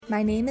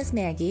My name is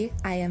Maggie.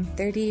 I am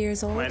 30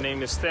 years old. My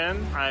name is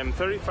Stan. I'm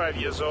 35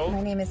 years old.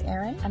 My name is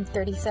Erin. I'm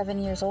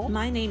 37 years old.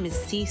 My name is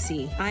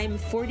Cece. I'm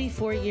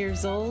 44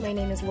 years old. My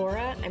name is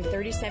Laura. I'm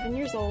 37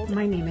 years old.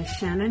 My name is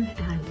Shannon,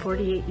 and I'm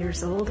 48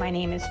 years old. My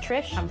name is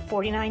Trish. I'm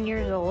 49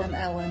 years old. I'm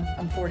Ellen.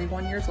 I'm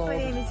 41 years old. My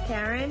name is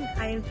Karen.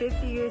 I am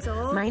 50 years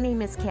old. My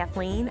name is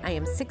Kathleen. I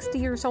am 60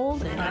 years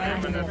old. And I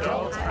am an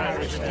adult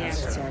Irish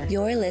dancer.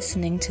 You're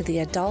listening to the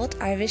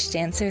Adult Irish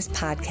Dancers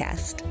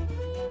podcast.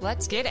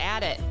 Let's get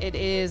at it. It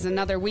is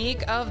another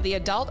week of the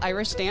Adult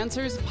Irish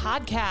Dancers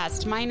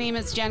podcast. My name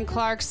is Jen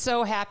Clark.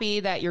 So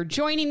happy that you're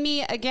joining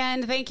me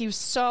again. Thank you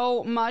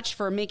so much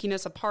for making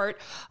us a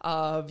part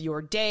of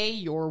your day,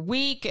 your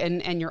week,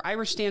 and your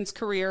Irish dance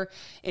career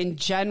in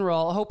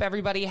general. Hope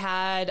everybody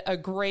had a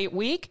great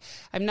week.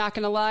 I'm not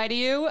going to lie to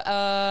you.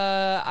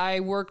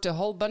 I worked a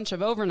whole bunch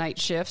of overnight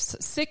shifts,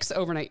 6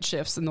 overnight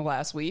shifts in the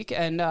last week,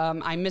 and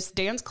I missed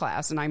dance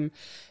class, and I'm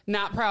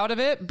not proud of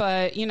it,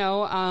 but,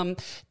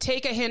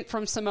 take a hint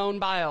from Simone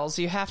Biles.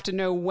 You have to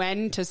know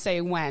when to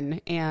say when.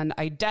 And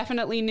I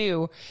definitely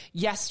knew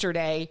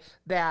yesterday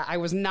that I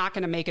was not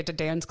going to make it to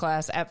dance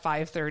class at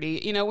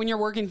 5:30. When you're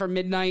working from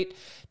midnight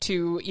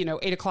to,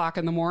 8 o'clock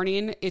in the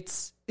morning,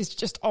 it's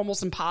just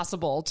almost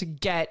impossible to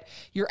get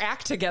your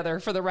act together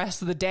for the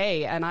rest of the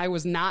day. And I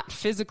was not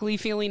physically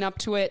feeling up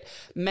to it.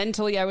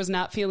 Mentally, I was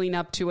not feeling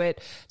up to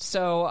it.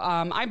 So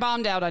I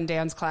bombed out on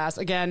dance class.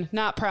 Again,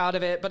 not proud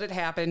of it, but it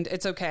happened.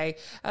 It's okay.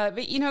 But,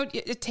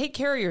 take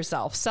care of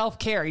yourself.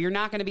 Self-care. You're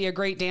not going to be a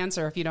great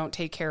dancer if you don't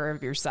take care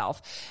of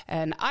yourself.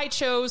 And I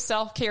chose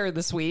self-care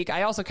this week.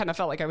 I also kind of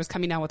felt like I was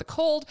coming down with a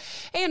cold.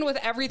 And with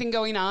everything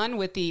going on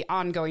with the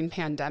ongoing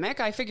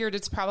pandemic, I figured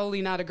it's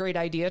probably not a great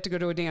idea to go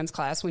to a dance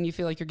class when you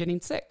feel like you're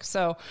getting sick.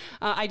 So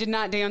I did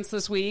not dance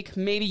this week.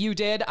 Maybe you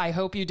did. I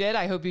hope you did.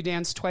 I hope you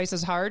danced twice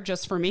as hard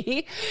just for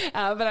me.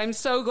 But I'm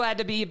so glad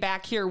to be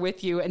back here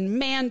with you. And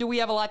man, do we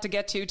have a lot to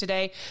get to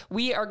today.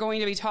 We are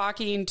going to be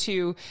talking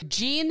to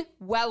Jeanne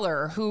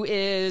Weller, who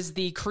is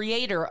the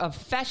creator of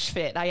Feis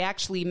Fit. I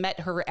actually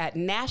met her at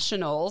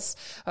Nationals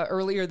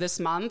earlier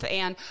this month,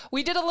 and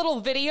we did a little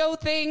video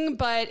thing,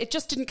 but it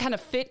just didn't kind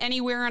of fit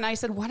anywhere. And I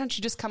said, why don't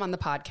you just come on the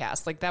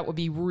podcast? Like, that would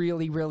be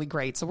really, really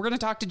great. So we're going to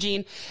talk to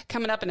Jeanne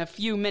coming up in a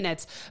few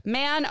minutes.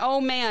 Man,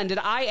 oh man, did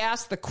I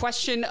ask the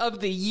question of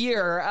the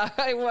year?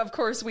 Of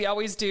course, we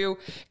always do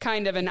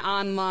kind of an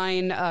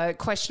online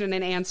question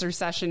and answer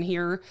session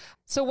here.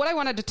 So what I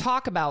wanted to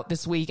talk about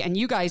this week, and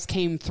you guys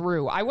came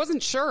through. I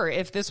wasn't sure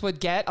if this would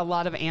get a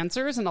lot of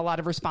answers and a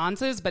lot of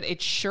responses, but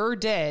it sure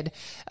did.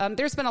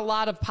 There's been a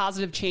lot of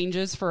positive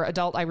changes for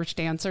adult Irish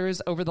dancers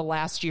over the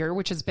last year,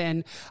 which has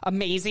been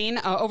amazing.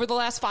 Over the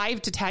last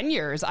 5 to 10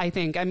 years, I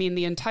think. I mean,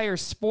 the entire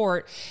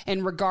sport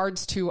in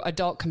regards to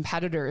adult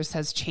competitors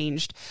has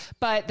changed,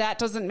 but that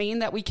doesn't mean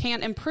that we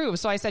can't improve.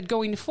 So I said,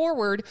 going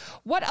forward,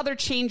 what other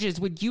changes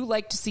would you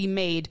like to see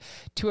made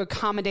to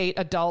accommodate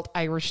adult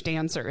Irish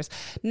dancers?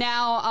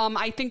 Now,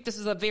 I think this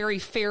is a very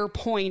fair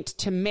point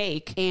to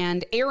make,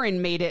 and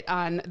Erin made it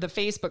on the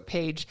Facebook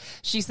page.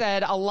 She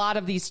said a lot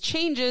of these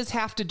changes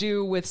have to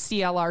do with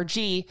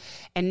CLRG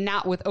and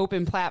not with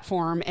open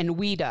platform and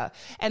WIDA.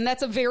 And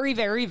that's a very,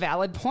 very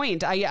valid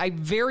point. I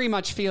very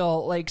much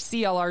feel like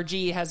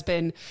CLRG has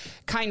been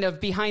kind of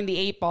behind the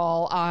 8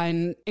 ball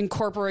on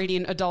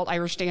incorporating adult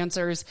Irish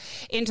dancers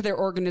into their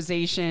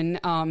organization.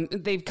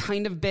 They've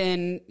kind of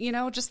been,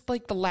 just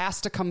like the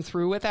last to come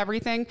through with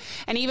everything.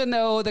 And even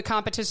though the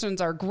competitions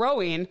are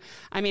growing,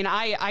 I mean,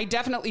 I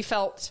definitely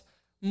felt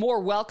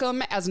more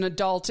welcome as an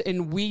adult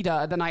in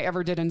WIDA than I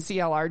ever did in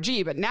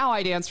CLRG, but now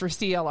I dance for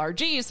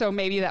CLRG, so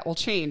maybe that will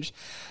change.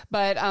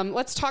 But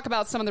let's talk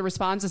about some of the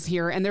responses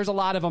here, and there's a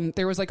lot of them.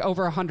 There was like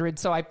over 100,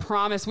 so I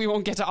promise we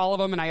won't get to all of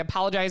them, and I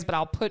apologize, but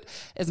I'll put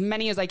as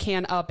many as I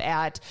can up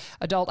at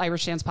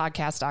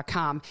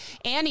adultirishdancepodcast.com.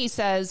 Annie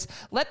says,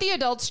 let the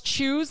adults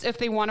choose if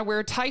they want to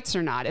wear tights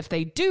or not. If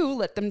they do,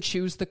 let them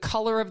choose the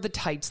color of the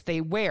tights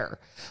they wear.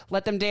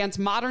 Let them dance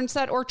modern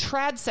set or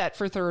trad set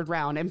for third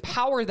round.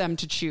 Empower them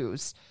to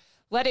choose.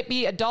 Let it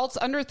be adults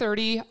under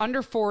 30,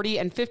 under 40,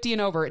 and 50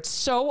 and over. It's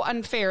so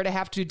unfair to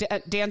have to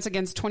dance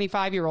against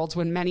 25-year-olds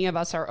when many of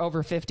us are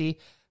over 50.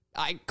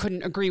 I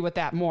couldn't agree with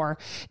that more.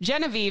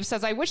 Genevieve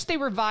says, I wish they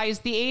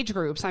revised the age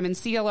groups. I'm in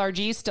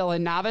CLRG, still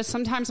in novice.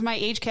 Sometimes my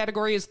age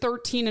category is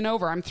 13 and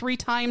over. I'm 3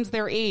 times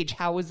their age.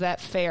 How is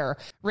that fair?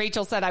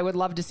 Rachel said, I would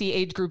love to see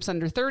age groups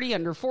under 30,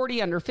 under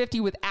 40, under 50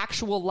 with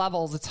actual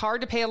levels. It's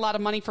hard to pay a lot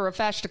of money for a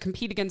feis to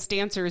compete against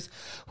dancers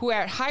who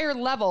are at higher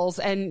levels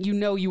and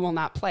you will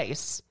not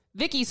place.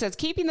 Vicky says,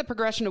 keeping the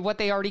progression of what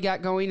they already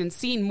got going and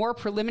seeing more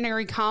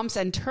preliminary comps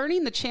and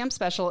turning the champ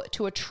special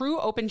to a true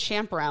open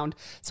champ round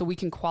so we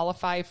can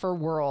qualify for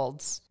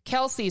Worlds.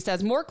 Kelsey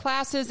says, more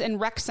classes in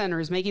rec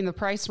centers, making the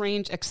price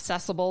range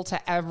accessible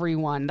to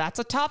everyone. That's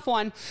a tough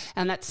one.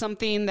 And that's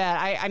something that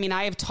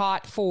I have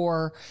taught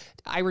for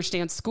Irish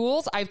dance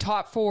schools. I've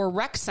taught for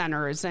rec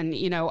centers, and,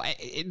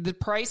 the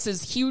price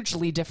is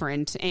hugely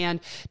different. And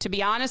to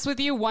be honest with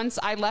you, once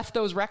I left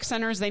those rec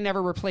centers, they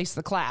never replaced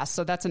the class.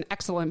 So that's an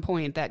excellent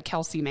point that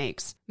Kelsey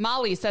makes.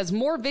 Molly says,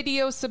 more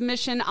video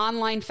submission,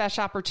 online fesh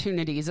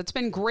opportunities. It's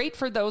been great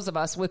for those of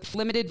us with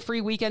limited free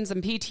weekends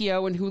and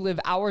PTO and who live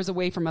hours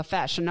away from a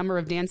fesh. A number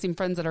of dancing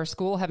friends at our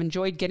school have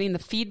enjoyed getting the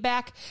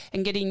feedback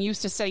and getting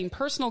used to setting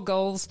personal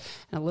goals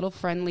and a little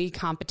friendly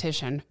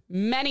competition.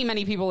 Many,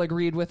 many people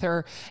agreed with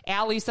her.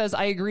 Allie says,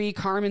 I agree.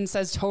 Carmen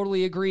says,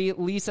 totally agree.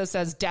 Lisa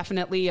says,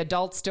 definitely.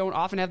 Adults don't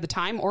often have the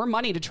time or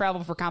money to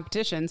travel for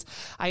competitions.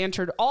 I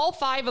entered all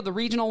 5 of the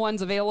regional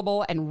ones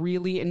available and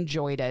really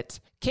enjoyed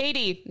it.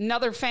 Katie,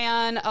 another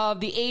fan of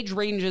the age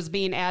ranges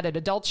being added.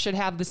 Adults should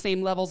have the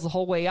same levels the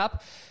whole way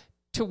up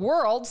to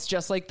Worlds,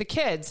 just like the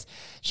kids.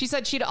 She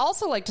said she'd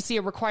also like to see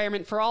a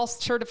requirement for all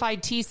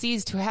certified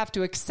TCs to have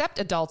to accept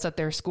adults at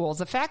their schools.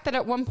 The fact that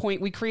at one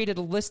point we created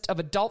a list of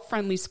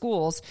adult-friendly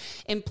schools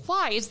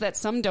implies that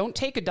some don't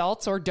take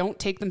adults or don't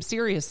take them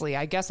seriously.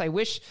 I guess I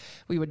wish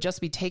we would just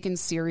be taken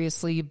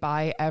seriously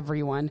by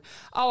everyone.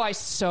 Oh, I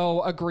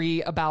so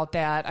agree about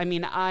that. I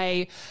mean,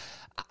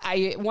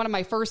 one of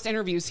my first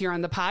interviews here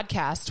on the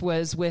podcast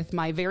was with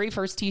my very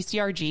first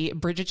TCRG,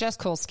 Bridget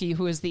Jaskolski,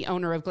 who is the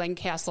owner of Glen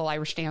Castle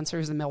Irish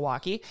Dancers in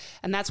Milwaukee.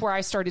 And that's where I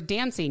started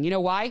dancing. You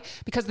know why?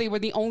 Because they were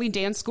the only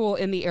dance school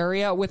in the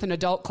area with an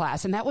adult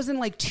class. And that was in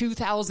like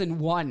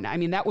 2001. I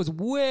mean, that was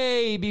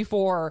way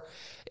before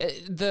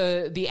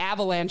the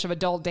avalanche of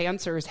adult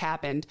dancers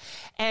happened.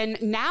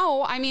 And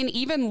now, I mean,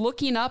 even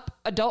looking up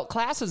adult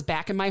classes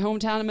back in my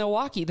hometown of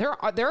Milwaukee, there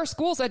are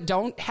schools that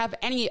don't have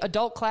any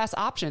adult class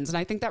options. And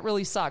I think that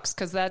really sucks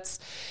because that's,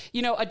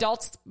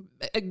 adults,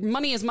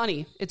 money is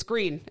money. It's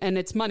green and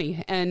it's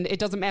money. And it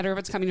doesn't matter if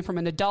it's coming from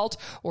an adult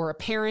or a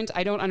parent.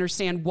 I don't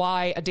understand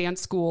why a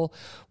dance school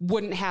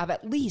wouldn't have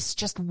at least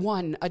just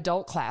one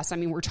adult class. I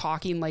mean, we're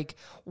talking like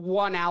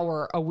 1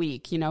 hour a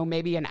week,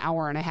 maybe an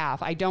hour and a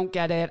half. I don't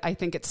get it. I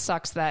think it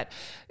sucks that,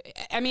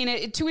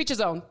 to each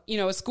his own.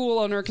 A school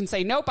owner can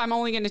say, nope, I'm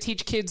only going to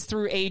teach kids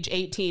through age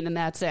 18 and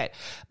that's it.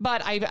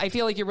 But I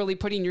feel like you're really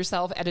putting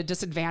yourself at a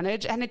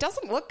disadvantage and it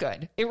doesn't look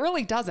good. It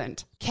really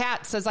doesn't.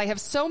 Kat says, I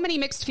have so many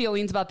mixed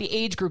feelings about the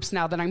age groups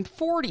now that I'm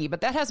 40,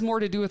 but that has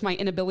more to do with my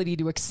inability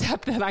to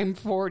accept that I'm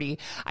 40.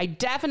 I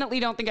definitely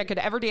don't think I could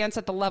ever dance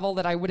at the level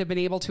that I would have been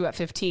able to at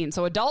 15.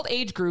 So adult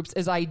age groups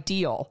is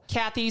ideal.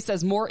 Kathy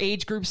says more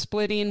age group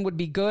splitting would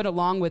be good,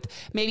 along with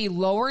maybe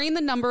lowering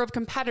the number of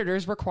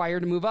competitors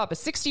required to move up. A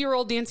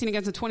 60-year-old dancing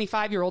against a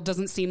 25-year-old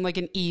doesn't seem like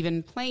an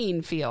even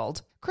playing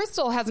field.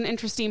 Crystal has an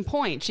interesting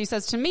point. She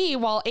says, to me,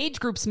 while age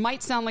groups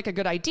might sound like a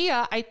good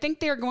idea, I think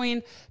they're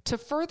going to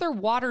further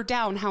water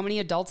down how many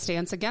adults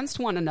dance against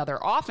one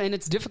another. Often,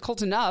 it's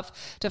difficult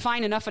enough to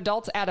find enough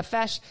adults at a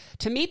fesh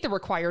to meet the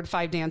required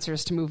 5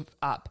 dancers to move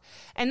up.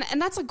 And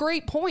that's a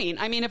great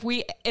point. I mean,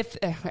 if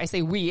I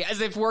say we,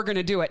 as if we're going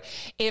to do it,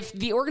 if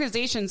the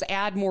organizations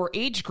add more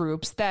age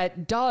groups,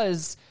 that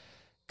does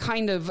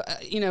kind of,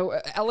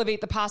 elevate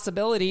the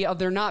possibility of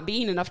there not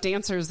being enough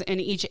dancers in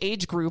each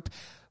age group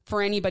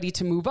for anybody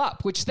to move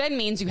up, which then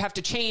means you have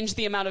to change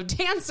the amount of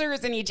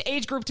dancers in each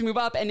age group to move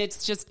up. And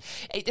it's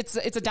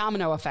a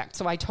domino effect.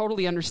 So I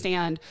totally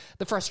understand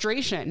the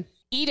frustration.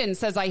 Eden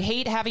says, I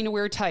hate having to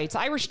wear tights.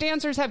 Irish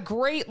dancers have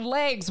great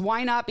legs.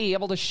 Why not be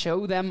able to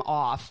show them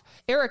off?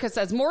 Erica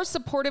says, more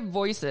supportive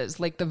voices,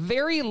 like the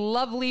very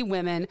lovely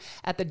women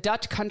at the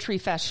Dutch Country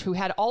Fesh who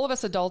had all of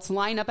us adults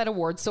line up at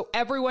awards so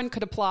everyone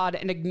could applaud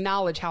and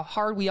acknowledge how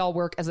hard we all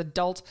work as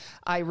adult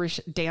Irish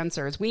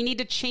dancers. We need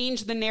to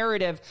change the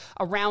narrative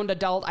around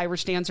adult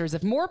Irish dancers.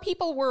 If more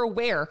people were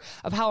aware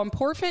of how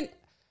important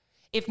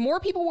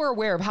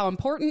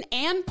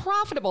and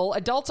profitable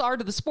adults are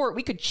to the sport,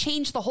 we could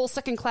change the whole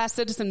second-class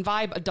citizen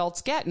vibe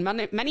adults get. And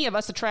many of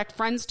us attract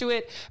friends to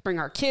it, bring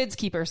our kids,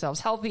 keep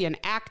ourselves healthy and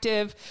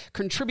active,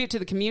 contribute to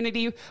the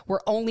community. We're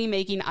only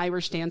making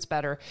Irish dance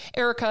better.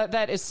 Erica,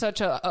 that is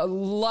such a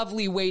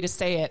lovely way to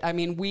say it. I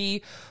mean,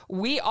 we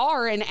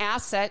are an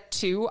asset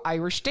to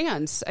Irish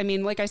dance. I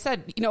mean, like I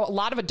said, a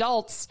lot of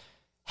adults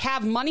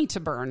have money to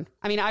burn.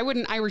 I mean, I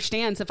wouldn't Irish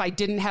dance if I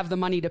didn't have the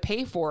money to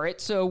pay for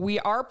it. So we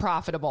are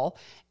profitable.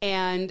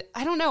 And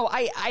I don't know.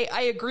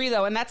 I agree,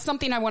 though. And that's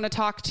something I want to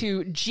talk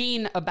to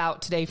Jeanne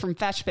about today from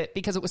Feis Fit,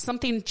 because it was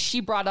something she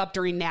brought up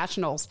during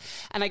nationals.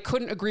 And I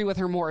couldn't agree with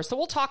her more. So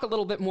we'll talk a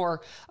little bit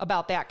more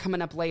about that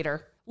coming up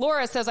later.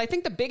 Laura says, I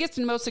think the biggest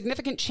and most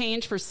significant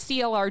change for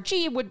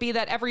CLRG would be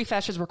that every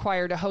fesh is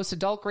required to host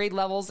adult grade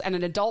levels and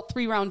an adult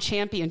 3-round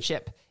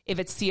championship. If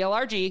it's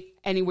CLRG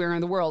anywhere in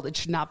the world, it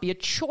should not be a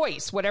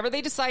choice. Whatever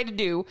they decide to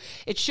do,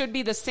 it should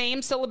be the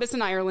same syllabus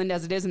in Ireland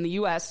as it is in the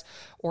US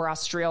or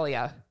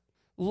Australia.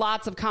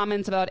 Lots of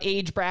comments about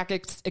age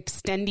brackets,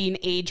 extending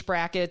age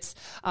brackets.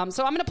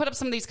 So I'm going to put up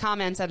some of these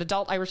comments at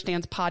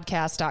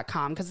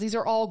adultirishdancepodcast.com because these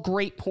are all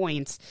great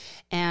points.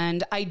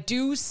 And I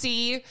do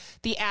see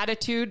the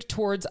attitude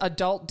towards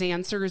adult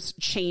dancers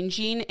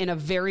changing in a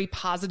very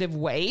positive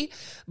way,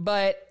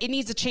 but it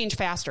needs to change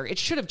faster. It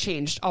should have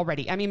changed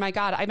already. I mean, my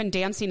God, I've been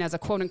dancing as a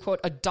quote unquote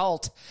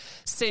adult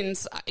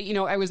since,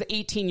 I was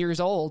 18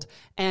 years old.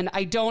 And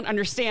I don't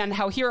understand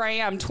how here I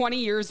am 20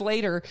 years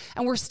later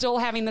and we're still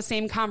having the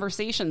same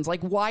conversation conversations.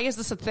 Like, why is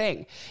this a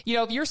thing? You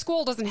know, if your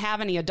school doesn't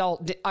have any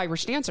adult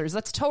Irish dancers,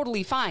 that's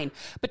totally fine.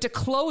 But to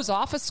close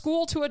off a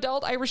school to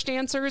adult Irish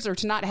dancers, or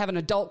to not have an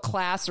adult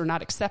class or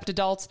not accept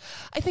adults,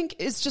 I think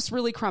is just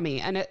really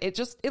crummy. And it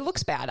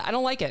looks bad. I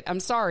don't like it. I'm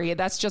sorry.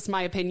 That's just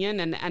my opinion.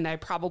 And I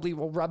probably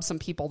will rub some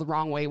people the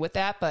wrong way with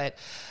that. But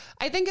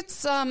I think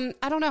it's,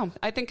 I don't know.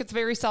 I think it's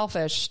very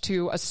selfish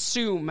to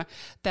assume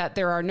that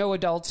there are no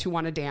adults who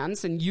want to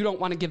dance and you don't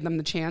want to give them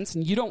the chance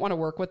and you don't want to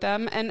work with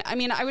them. And I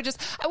mean, I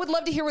would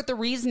love to hear what the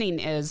reasoning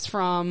is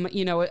from,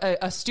 you know,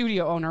 a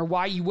studio owner,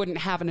 why you wouldn't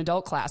have an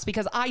adult class,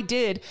 because I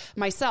did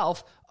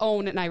myself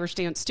own an Irish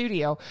dance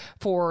studio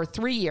for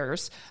 3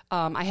 years.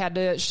 I had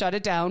to shut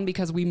it down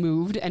because we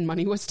moved and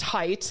money was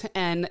tight.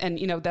 And,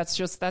 you know, that's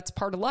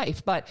part of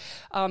life. But,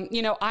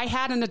 you know, I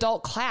had an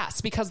adult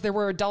class because there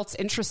were adults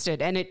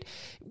interested, and it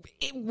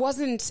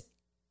wasn't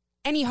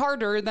any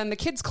harder than the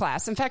kids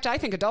class. In fact, I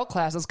think adult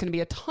class is going to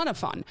be a ton of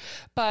fun.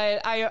 But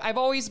I've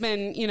always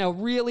been, you know,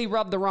 really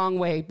rubbed the wrong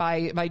way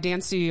by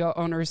dance studio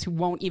owners who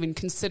won't even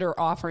consider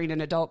offering an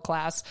adult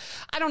class.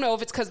 I don't know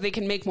if it's because they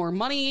can make more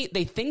money.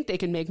 They think they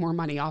can make more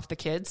money off the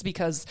kids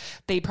because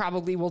they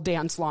probably will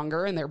dance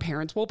longer and their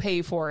parents will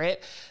pay for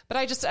it. But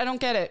I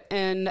don't get it.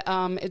 And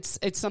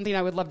it's something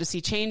I would love to see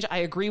change. I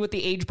agree with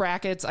the age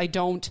brackets. I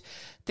don't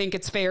think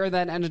it's fair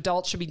that an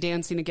adult should be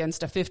dancing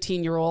against a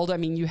 15-year-old. I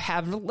mean, you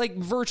have like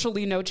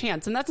virtually no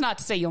chance. And that's not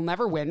to say you'll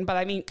never win, but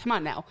I mean, come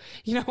on now.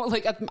 You know,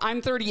 like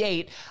I'm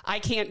 38. I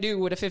can't do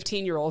what a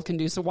 15-year-old can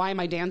do. So why am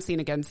I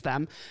dancing against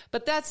them?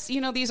 But that's, you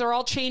know, these are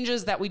all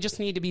changes that we just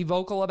need to be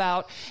vocal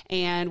about,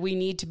 and we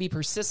need to be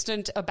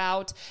persistent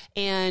about,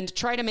 and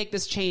try to make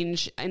this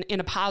change in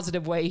a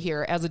positive way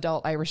here as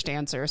adult Irish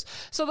dancers.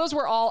 So those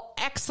were all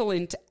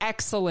excellent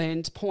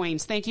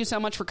points. Thank you so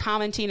much for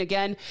commenting.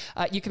 Again,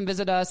 you can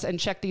visit us and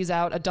check these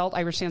out,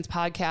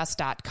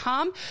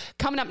 adultirishdancepodcast.com.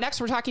 Coming up next,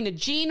 we're talking to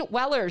Jeanne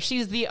Weller.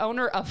 She's the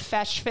owner of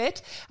Feis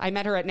Fit. I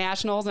met her at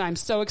Nationals, and I'm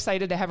so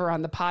excited to have her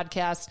on the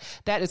podcast.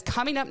 That is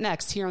coming up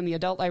next here on the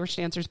Adult Irish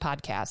Dancers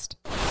Podcast.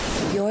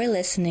 You're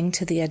listening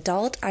to the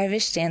Adult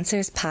Irish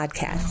Dancers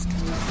Podcast.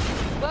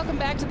 Welcome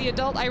back to the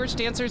Adult Irish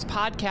Dancers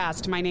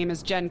Podcast. My name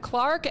is Jen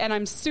Clark, and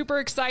I'm super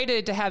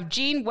excited to have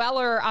Jeanne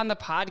Weller on the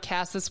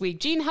podcast this week.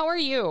 Jeanne, how are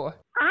you?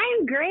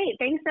 I'm great.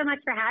 Thanks so much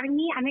for having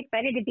me. I'm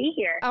excited to be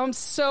here. I'm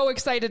so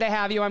excited to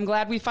have you. I'm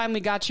glad we finally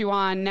got you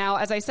on. Now,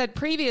 as I said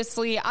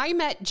previously, I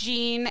met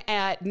Jeanne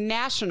at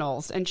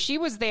Nationals, and she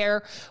was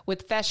there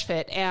with Feis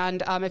Fit.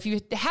 And if you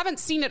haven't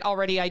seen it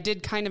already, I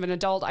did kind of an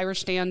adult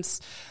Irish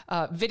dance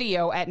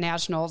video at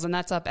Nationals, and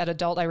that's up at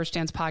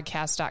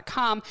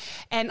adultirishdancepodcast.com.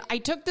 And I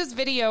took this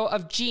video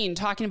of Jeanne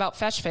talking about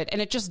Feis Fit, and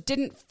it just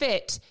didn't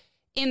fit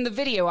in the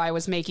video I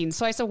was making.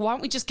 So I said, why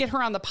don't we just get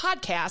her on the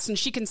podcast and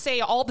she can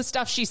say all the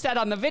stuff she said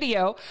on the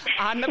video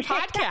on the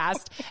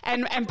podcast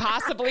and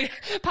possibly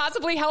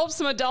help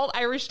some adult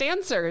Irish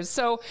dancers.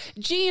 So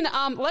Jeanne,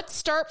 let's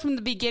start from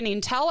the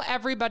beginning. Tell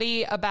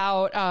everybody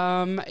about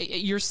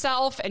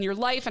yourself and your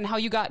life and how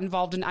you got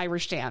involved in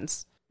Irish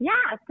dance. Yeah,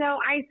 so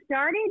I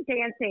started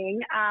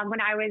dancing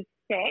when I was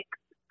 6.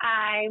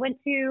 I went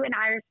to an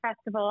Irish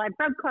festival. I'm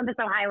from Columbus,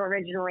 Ohio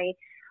originally.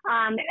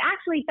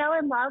 Actually fell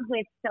in love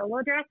with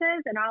solo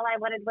dresses, and all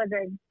I wanted was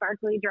a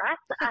sparkly dress.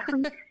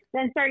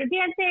 Then started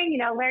dancing,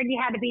 learned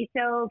you had to be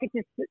get to,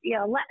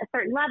 a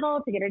certain level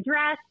to get a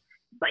dress.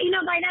 But,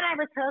 by then I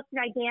was hooked, and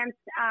I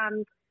danced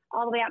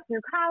all the way up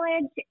through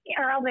college,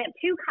 or all the way up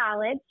to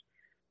college.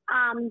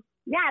 And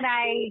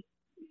I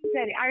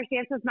said Irish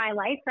dance was my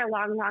life for a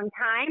long, long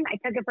time. I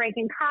took a break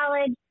in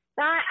college.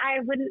 Thought I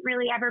wouldn't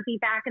really ever be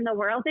back in the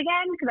world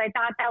again, because I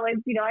thought that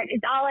was,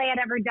 it's all I had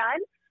ever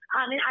done.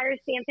 And Irish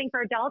dancing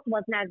for adults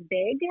wasn't as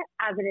big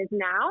as it is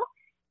now.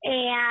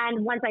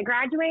 And once I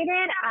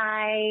graduated,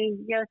 I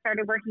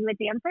started working with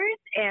dancers,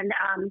 and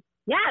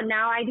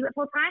now I do it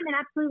full time and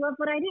absolutely love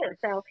what I do.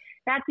 So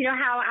that's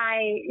how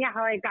I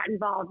got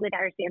involved with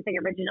Irish dancing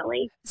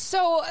originally.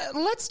 So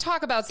let's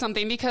talk about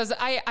something, because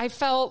I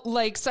felt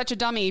like such a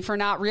dummy for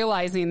not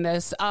realizing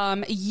this.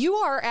 You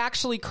are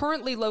actually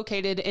currently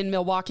located in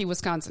Milwaukee,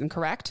 Wisconsin,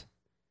 correct?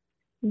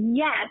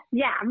 Yes.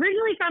 Yeah.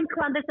 Originally from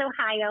Columbus,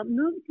 Ohio,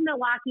 moved to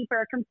Milwaukee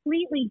for a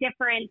completely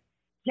different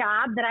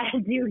job that I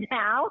do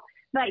now.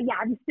 But yeah,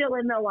 I'm still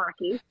in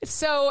Milwaukee.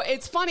 So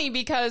it's funny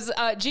because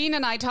Jeanne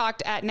and I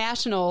talked at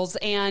Nationals,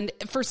 and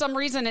for some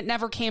reason it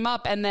never came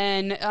up. And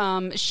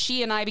then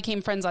she and I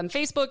became friends on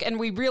Facebook, and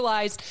we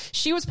realized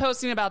she was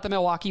posting about the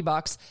Milwaukee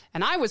Bucks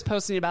and I was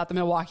posting about the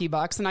Milwaukee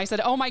Bucks. And I said,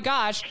 oh my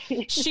gosh,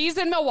 she's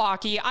in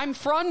Milwaukee. I'm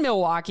from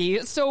Milwaukee.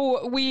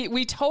 So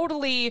we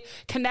totally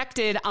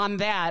connected on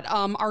that.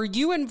 Are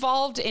you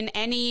involved in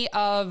any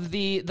of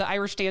the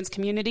Irish dance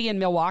community in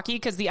Milwaukee?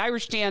 Because the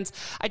Irish dance,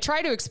 I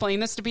try to explain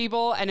this to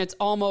people, and it's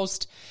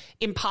almost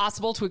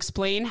impossible to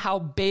explain how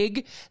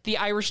big the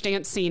Irish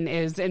dance scene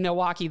is in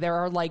Milwaukee. There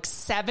are like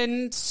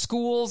 7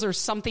 schools or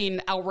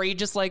something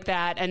outrageous like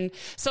that. And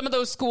some of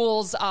those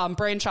schools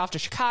branch off to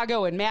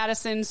Chicago and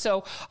Madison.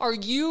 So are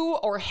you,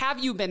 or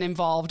have you been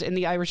involved in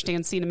the Irish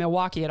dance scene in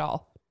Milwaukee at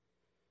all?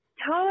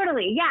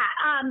 Totally. Yeah.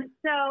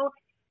 So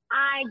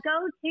I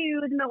go to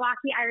the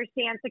Milwaukee Irish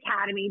Dance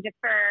Academy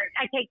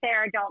I take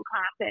their adult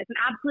classes and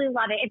absolutely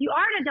love it. If you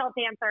are an adult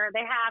dancer,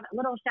 they have a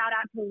little shout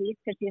out to Elise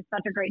because she does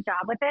such a great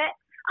job with it.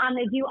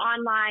 They do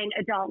online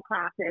adult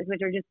classes,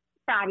 which are just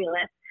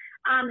fabulous.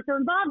 So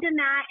involved in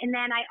that. And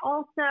then I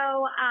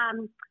also,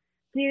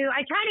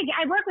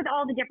 I work with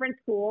all the different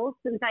schools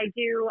since I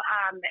do,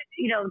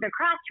 the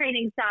cross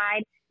training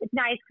side. It's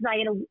nice because I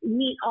get to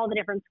meet all the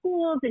different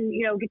schools and,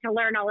 get to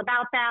learn all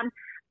about them.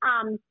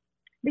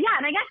 But yeah,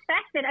 and I guess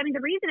Feis Fit, the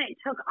reason it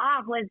took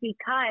off was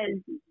because,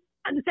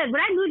 as I said,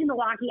 when I moved to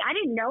Milwaukee, I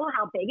didn't know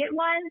how big it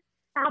was,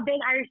 how big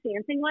Irish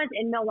dancing was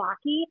in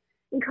Milwaukee.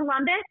 In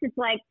Columbus, it's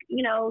like,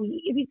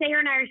 if you say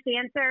you're an Irish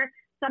dancer,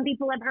 some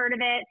people have heard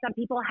of it, some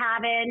people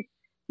haven't.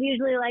 It's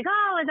usually like,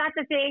 oh, is that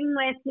the thing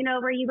with,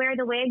 where you wear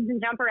the wigs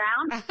and jump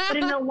around? But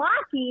in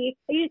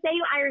Milwaukee, if you say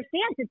you Irish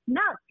dance, it's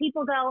nuts.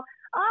 People go,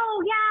 oh,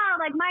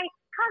 yeah, like my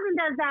cousin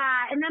does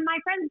that, and then my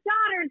friend's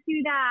daughters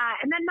do that,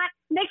 and then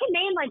they can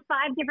name like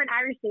 5 different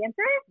Irish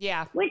dancers.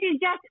 Yeah, which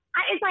is just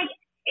it's like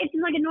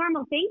a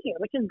normal thing here,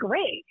 which is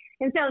great.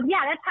 And so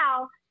yeah, that's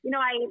how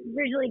I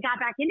originally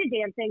got back into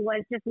dancing,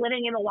 was just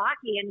living in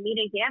Milwaukee and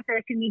meeting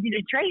dancers who needed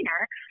a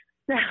trainer.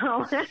 So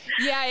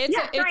yeah,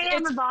 I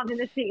am involved in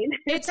the scene.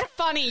 It's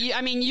funny.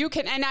 You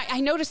can, and I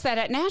noticed that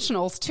at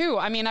nationals too.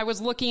 I was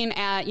looking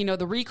at,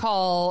 the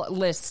recall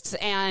lists,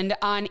 and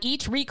on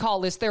each recall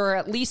list, there are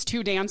at least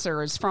 2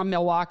 dancers from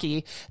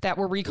Milwaukee that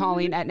were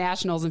recalling at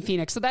nationals in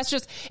Phoenix. So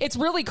it's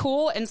really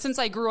cool. And since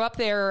I grew up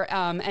there,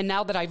 and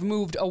now that I've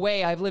moved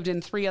away, I've lived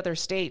in 3 other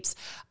states.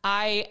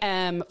 I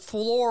am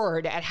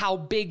floored at how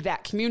big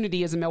that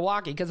community is in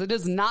Milwaukee, because it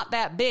is not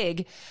that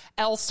big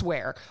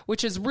elsewhere,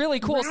 which is really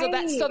cool.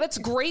 Right. So that's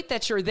great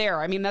that you're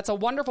there. That's a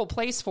wonderful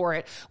place for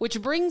it, which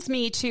brings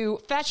me to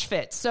Feis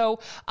Fit. So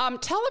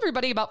tell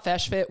everybody about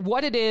Feis Fit,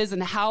 what it is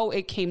and how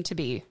it came to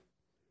be.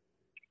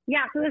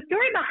 Yeah, so the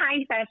story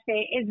behind Feis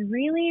Fit is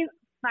really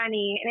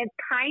funny, and it's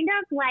kind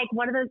of like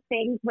one of those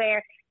things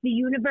where the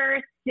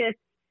universe just,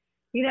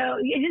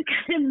 it just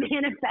kind of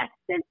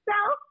manifests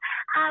itself.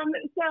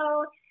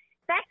 So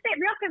Feis Fit,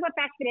 real quick what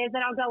Feis Fit is,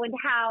 and I'll go into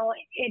how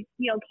it,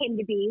 came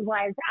to be,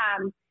 was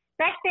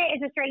Feis Fit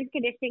is a strength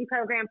conditioning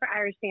program for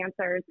Irish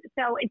dancers.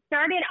 So it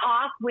started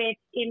off with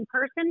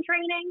in-person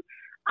training.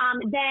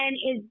 Then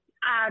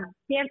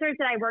dancers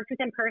that I worked with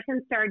in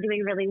person started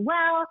doing really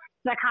well.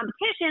 So at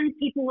competitions,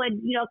 people would,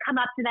 come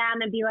up to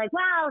them and be like,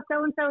 wow,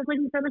 so-and-so is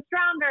looking so much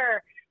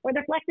stronger, or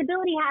the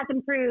flexibility has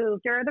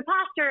improved, or the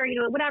posture,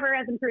 whatever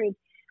has improved.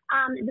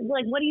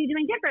 Like, what are you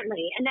doing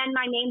differently? And then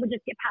my name would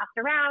just get passed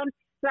around.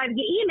 So I would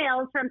get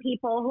emails from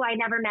people who I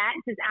never met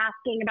just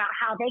asking about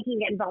how they can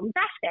get involved in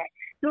Feis Fit.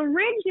 So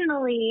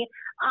originally,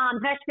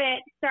 Feis Fit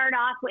started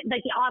off with,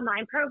 like, the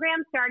online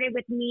program started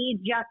with me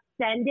just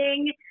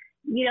sending,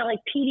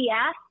 like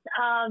PDFs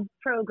of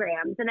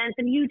programs and then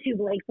some YouTube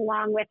links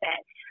along with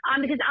it.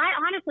 Because I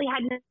honestly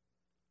had been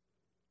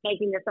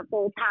making this a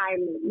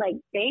full-time,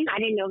 thing. I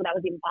didn't know that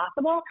was even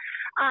possible.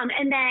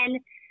 And then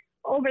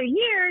over the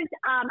years,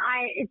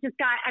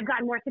 I've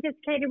gotten more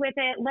sophisticated with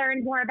it,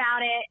 learned more about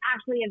it.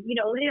 Actually, it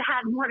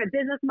has more of a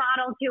business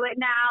model to it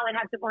now. It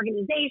has some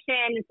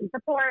organization and some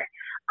support.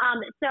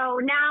 So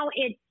now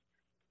it's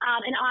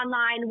an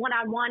online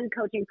one-on-one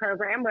coaching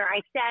program where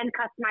I send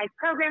customized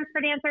programs for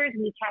dancers.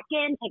 We check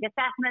in, take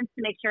assessments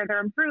to make sure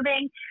they're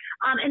improving.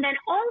 And then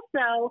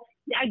also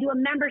I do a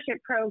membership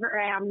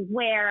program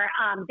where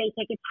they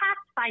take a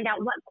test, find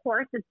out what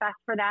course is best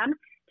for them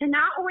to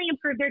not only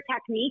improve their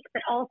technique,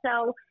 but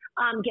also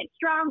get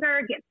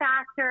stronger, get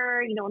faster,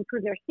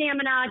 improve their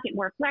stamina, get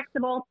more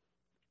flexible.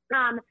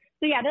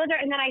 So yeah, those are,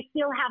 and then I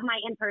still have my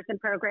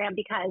in-person program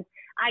because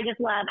I think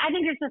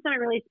there's just something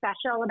really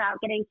special about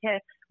getting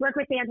to work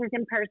with dancers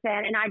in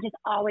person. And I just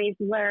always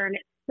learn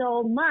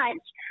so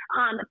much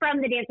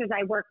from the dancers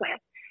I work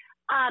with.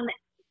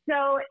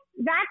 So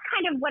that's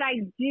kind of what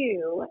I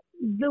do.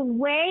 The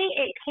way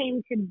it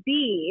came to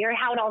be, or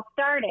how it all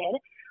started,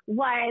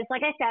 was,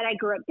 like I said, I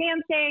grew up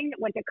dancing,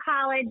 went to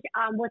college,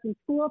 was in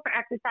school for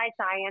exercise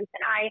science,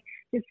 and I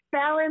just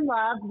fell in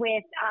love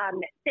with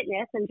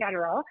fitness in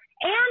general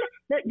and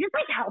just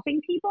like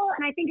helping people.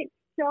 And I think it's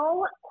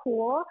so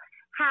cool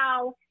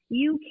how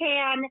you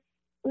can,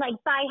 like,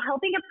 by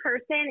helping a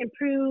person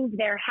improve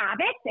their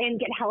habits and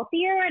get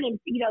healthier and,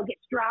 get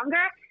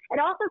stronger, it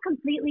also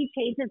completely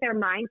changes their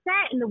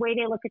mindset and the way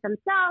they look at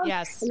themselves,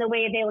 yes, and the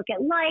way they look at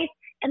life.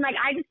 And, like,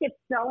 I just get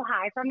so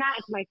high from that.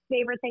 It's my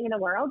favorite thing in the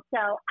world. So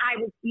I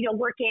was,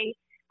 working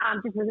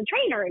just as a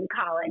trainer in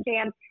college,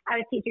 and I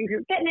was teaching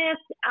group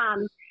fitness.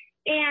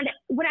 And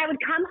when I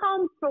would come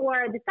home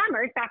for the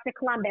summers back to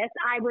Columbus,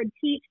 I would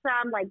teach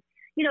some,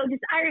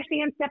 just Irish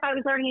dance stuff I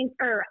was learning,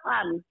 or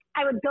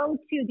I would go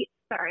to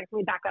sorry, let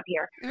me back up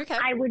here. Okay.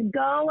 I would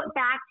go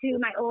back to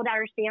my old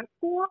Irish dance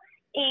school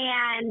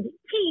and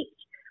teach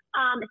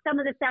some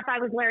of the stuff I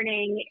was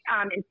learning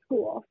in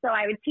school. So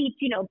I would teach,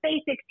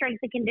 basic strength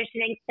and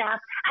conditioning stuff.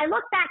 I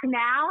look back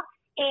now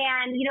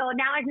and,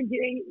 now I've been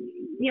doing,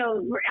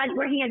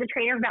 working as a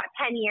trainer for about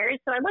 10 years.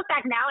 So I look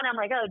back now and I'm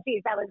like, oh,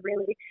 geez, that was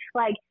really,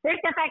 there's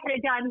stuff I could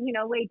have done,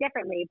 way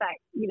differently. But,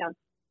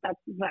 that's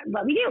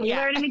what we do. We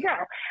learn and we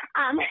grow.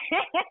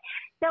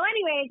 So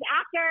anyways,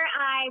 after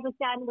I was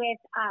done with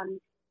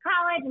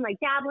college and like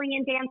dabbling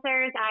in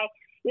dancers, I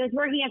was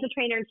working as a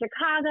trainer in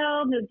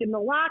Chicago, moved to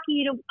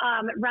Milwaukee to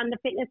run the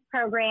fitness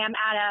program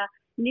at a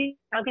new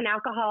drug and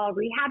alcohol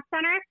rehab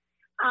center.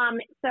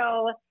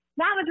 So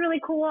that was really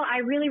cool. I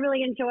really,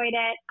 really enjoyed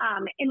it.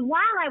 And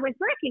while I was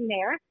working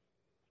there,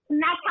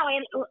 and that's how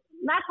I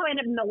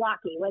ended up in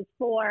Milwaukee, was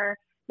for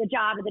the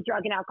job at the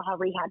drug and alcohol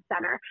rehab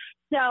center.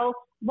 So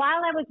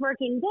while I was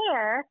working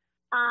there,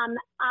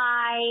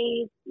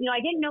 I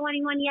didn't know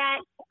anyone yet.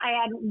 I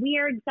had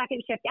weird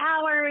second shift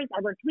hours.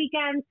 I worked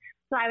weekends.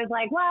 So I was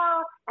like,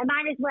 well, I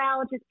might as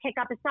well just pick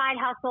up a side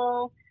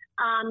hustle,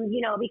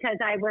 because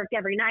I worked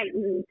every night,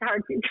 and it's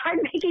hard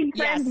making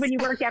friends when you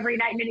work every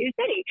night in a new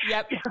city.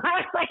 Yep. So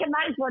I was like, I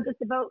might as well just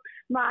devote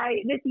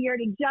this year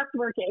to just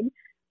working.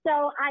 So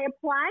I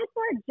applied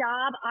for a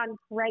job on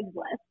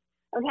Craigslist.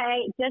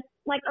 Okay. Just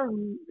like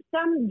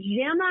some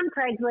gym on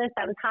Craigslist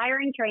that was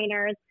hiring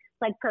trainers.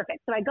 Like, perfect.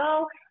 So I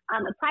go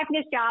apply for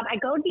this job. I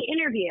go to the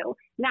interview.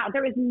 Now,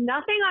 there was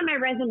nothing on my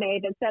resume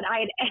that said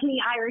I had any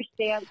Irish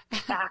dance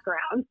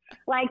background.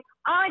 Like,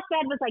 all it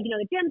said was like,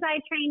 the gyms I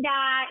trained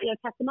at,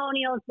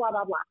 testimonials, blah,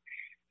 blah, blah.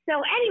 So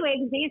anyway,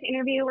 today's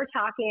interview, we're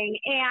talking,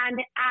 and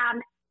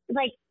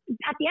like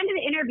at the end of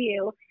the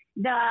interview,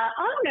 the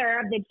owner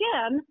of the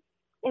gym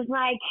is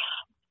like,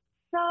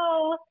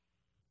 so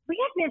we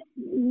have this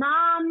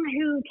mom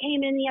who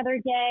came in the other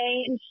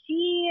day, and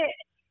she,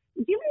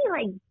 do you have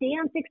any like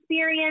dance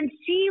experience?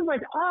 She was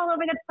all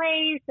over the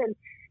place, and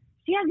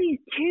she has these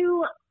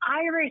two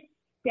Irish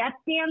step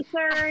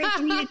dancers.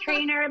 We need a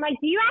trainer. Like,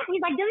 he's like,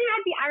 doesn't have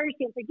to be Irish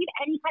dancer. Do you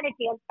have any kind of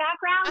dance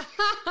background?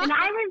 And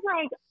I was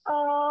like,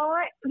 oh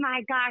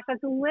my gosh,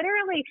 that's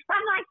literally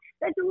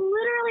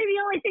the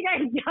only thing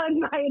I've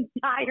done my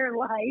entire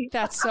life.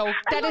 That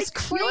is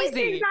crazy. The only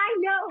things I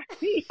know.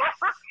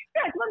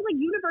 Yeah, it's one of the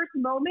universe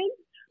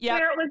moments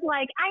where it was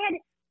like, I had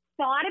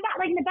thought about,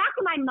 like, in the back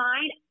of my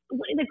mind,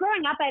 like,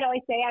 growing up, I'd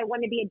always say I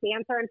want to be a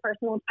dancer and I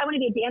want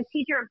to be a dance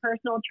teacher and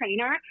personal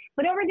trainer.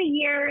 But over the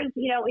years,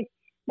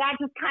 that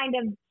just kind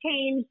of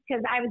changed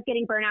because I was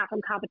getting burnt out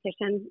from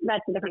competition.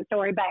 That's a different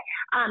story. But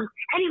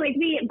anyways,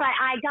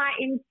 I got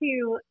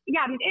into,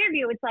 this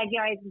interview. It's like,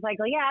 I was like,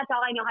 well, yeah, that's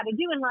all I know how to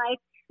do in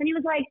life. And he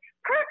was like,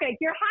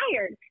 perfect, you're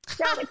hired.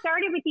 So it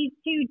started with these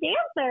two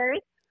dancers.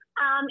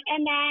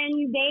 And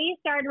then they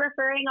started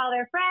referring all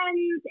their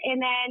friends.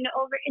 And then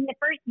over in the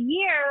first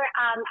year,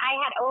 I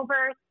had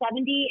over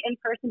 70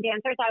 in-person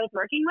dancers I was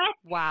working with.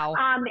 Wow.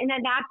 And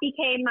then that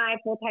became my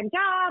full-time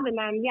job. And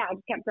then, I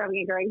just kept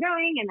growing and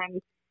growing. And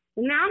then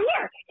now I'm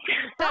here.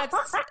 That's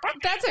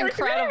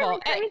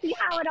incredible. It's really crazy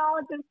how it all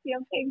just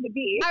came to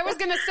be. I was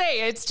going to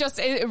say,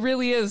 it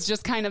really is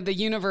just kind of the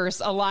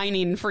universe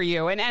aligning for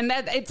you. And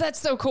that's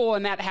so cool.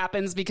 And that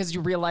happens because you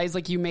realize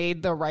like you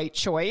made the right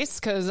choice.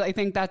 Cause I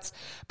think that's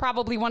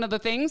probably one of the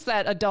things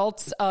that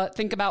adults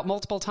think about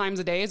multiple times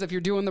a day is if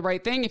you're doing the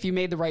right thing, if you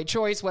made the right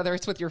choice, whether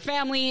it's with your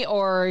family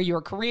or your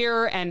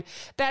career. And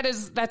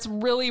that's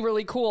really,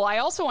 really cool. I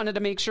also wanted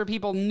to make sure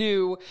people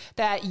knew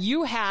that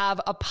you have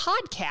a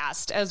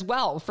podcast as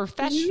well for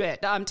Feis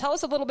Fit. Tell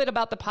us a little bit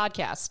about the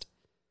podcast.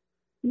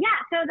 Yeah,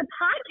 so the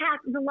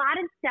podcast is a lot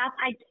of stuff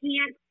I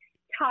can't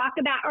talk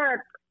about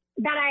or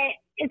that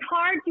it's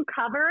hard to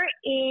cover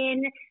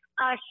in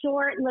a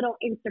short little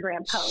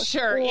Instagram post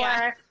or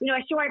a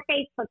short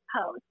Facebook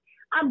post.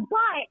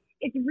 But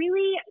it's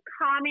really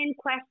common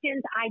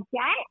questions I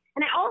get,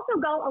 and I also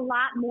go a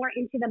lot more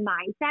into the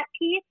mindset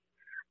piece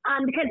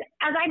because,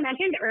 as I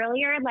mentioned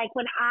earlier, like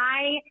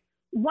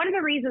one of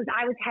the reasons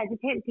I was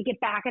hesitant to get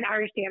back in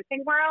Irish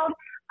dancing world,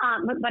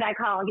 what I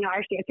call,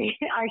 Irish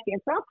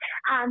dance world,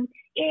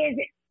 is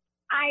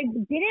I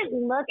didn't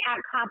look at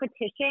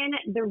competition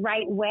the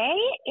right way.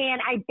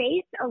 And I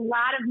based a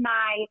lot of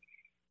my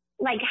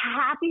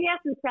happiness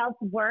and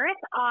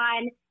self-worth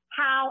on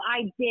how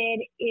I did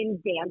in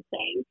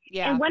dancing.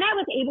 Yeah. And when I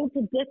was able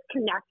to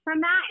disconnect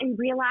from that and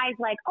realize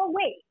oh,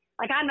 wait,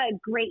 I'm a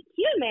great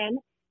human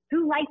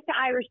who likes to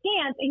Irish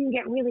dance and can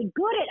get really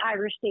good at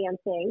Irish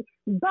dancing,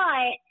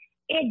 but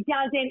it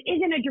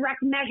isn't a direct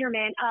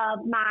measurement of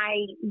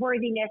my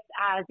worthiness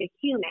as a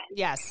human.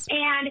 Yes.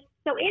 And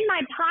so in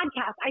my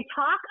podcast, I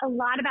talk a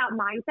lot about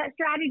mindset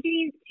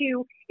strategies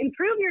to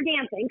improve your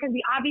dancing, because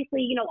we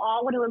obviously,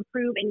 all want to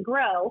improve and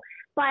grow,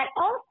 but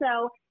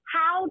also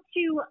how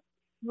to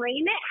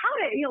frame it, how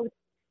to,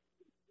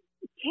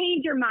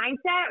 change your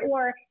mindset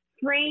or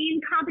frame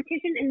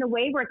competition in the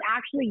way where it's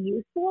actually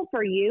useful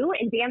for you.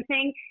 And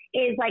dancing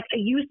is like a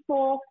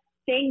useful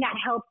thing that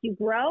helps you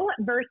grow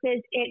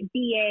versus it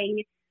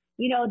being,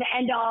 the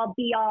end all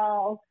be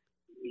all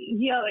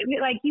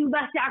like you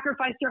must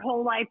sacrifice your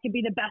whole life to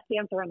be the best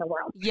dancer in the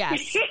world.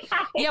 Yes.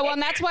 Yeah, well,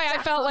 and that's why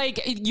I felt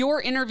like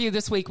your interview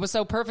this week was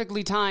so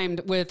perfectly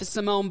timed with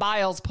Simone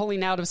Biles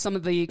pulling out of some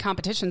of the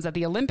competitions at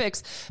the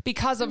Olympics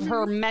because of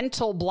her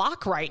mental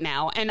block right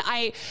now. And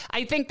I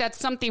think that's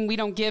something we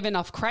don't give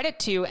enough credit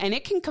to, and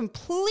it can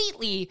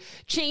completely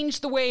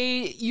change the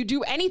way you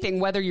do anything,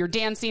 whether you're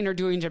dancing or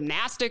doing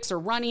gymnastics or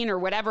running or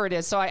whatever it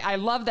is. So I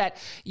love that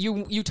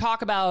you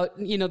talk about,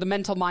 the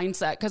mental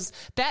mindset, because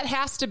that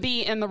has to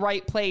be in the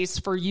right place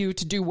for you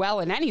to do well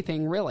in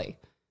anything, really.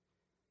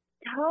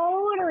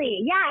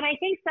 Totally. Yeah. And I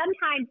think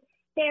sometimes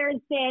there's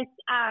this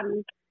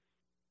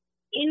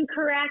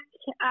incorrect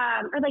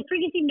or like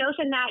preconceived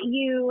notion that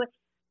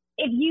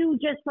if you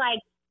just like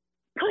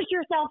push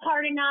yourself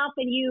hard enough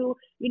and you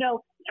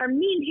are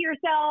mean to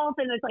yourself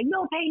and there's like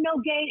no pain, no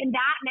gain, and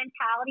that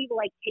mentality will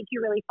like take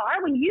you really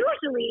far, when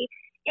usually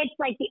it's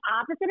like the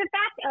opposite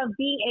effect of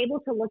being able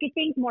to look at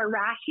things more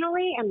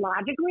rationally and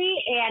logically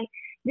and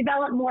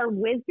develop more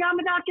wisdom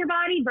about your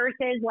body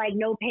versus like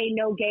no pain,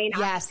 no gain.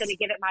 Yes. I'm just going to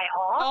give it my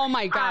all. Oh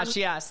my gosh.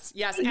 Yes.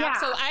 Yeah, absolutely.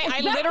 I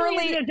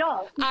literally, as an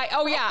adult.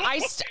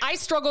 I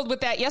struggled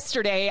with that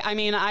yesterday. I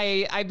mean,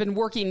 I've been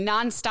working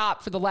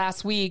nonstop for the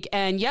last week,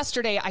 and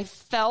yesterday I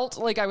felt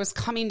like I was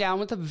coming down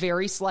with a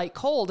very slight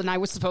cold, and I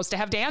was supposed to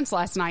have dance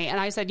last night. And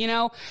I said,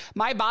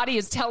 my body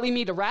is telling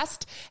me to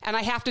rest, and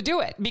I have to do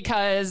it,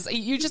 because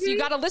you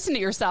got to listen to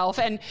yourself.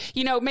 And,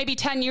 maybe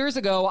 10 years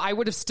ago, I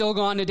would have still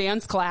gone to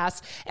dance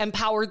class and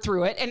powered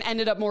through it and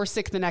ended up more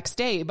sick the next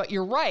day. But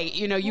you're right.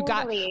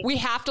 We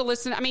have to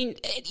listen. I mean,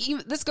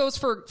 this goes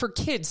for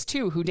kids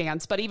too, who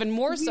dance, but even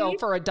more so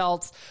for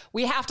adults.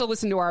 We have to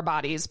listen to our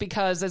bodies,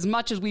 because as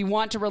much as we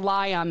want to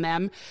rely on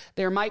them,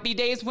 there might be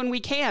days when we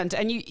can't,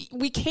 and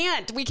we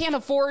can't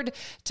afford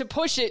to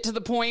push it to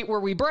the point where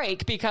we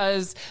break,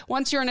 because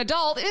once you're an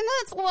adult, and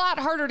it's a lot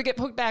harder to get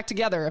put back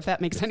together, if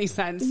that makes any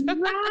sense.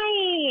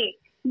 Right.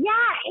 Yeah,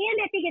 and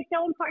I think it's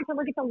so important to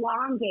look at the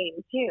long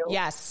game, too.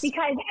 Yes.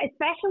 Because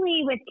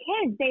especially with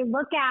kids, they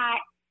look at,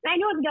 and I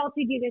know adults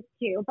who do this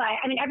too, but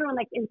I mean, everyone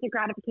likes instant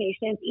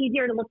gratification. It's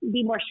easier to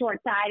be more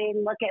short-sighted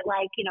and look at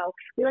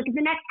we look at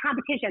the next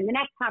competition, the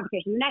next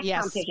competition, the next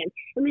competition.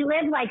 And we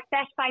live like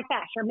fesh by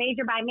fesh or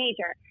major by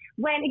major.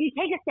 When if you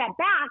take a step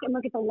back and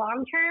look at the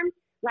long-term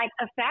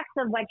effects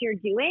of what you're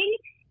doing,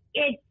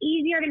 it's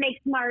easier to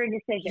make smarter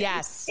decisions.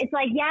 Yes. It's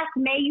like, yes,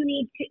 you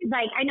need to,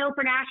 I know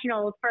for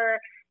nationals, for,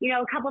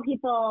 a couple of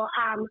people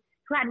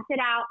who had to sit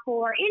out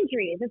for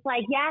injuries. It's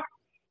like, yes,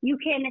 you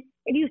can,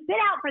 if you sit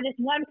out for this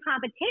one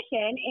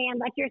competition and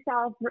let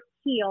yourself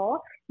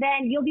heal,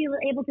 then you'll be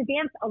able to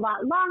dance a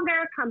lot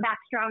longer, come back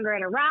stronger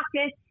at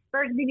Oireachtas,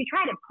 versus if you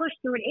try to push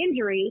through an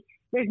injury,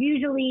 there's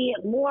usually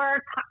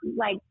more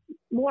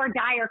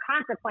dire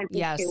consequences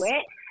to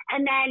it.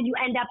 And then you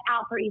end up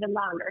out for even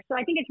longer. So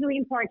I think it's really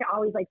important to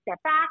always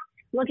step back,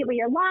 look at what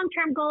your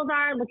long-term goals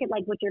are, look at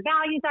what your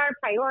values are,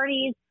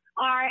 priorities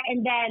are,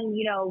 and then,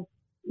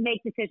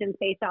 make decisions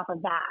based off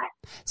of that.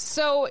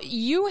 So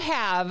you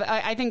have,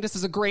 I think this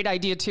is a great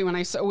idea too, and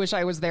I so wish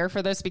I was there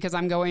for this, because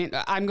I'm going to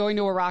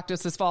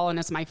Oireachtas this fall, and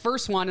it's my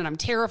first one, and I'm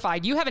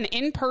terrified. You have an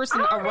in-person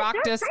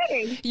Oireachtas.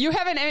 So you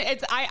have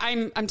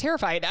I'm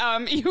terrified.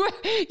 You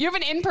have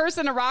an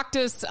in-person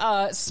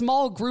Oireachtas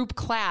small group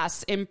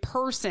class in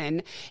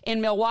person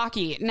in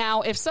Milwaukee.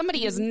 Now, if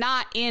somebody is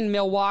not in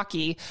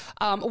Milwaukee,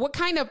 what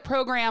kind of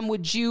program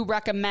would you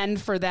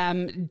recommend for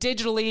them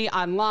digitally,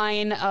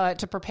 online,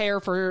 to prepare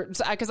for?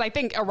 Because I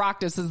think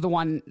Oireachtas is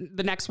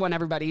the next one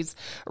everybody's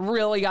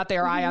really got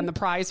their eye on the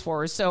prize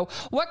for. So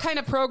what kind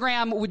of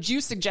program would you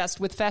suggest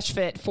with Feis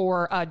Fit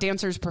for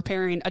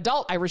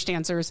adult Irish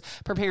dancers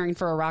preparing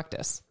for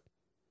Oireachtas?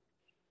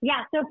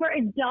 Yeah, so for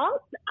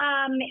adults,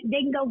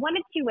 they can go one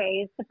of two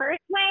ways. The first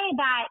way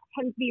that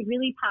tends to be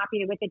really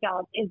popular with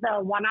adults is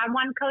the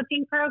one-on-one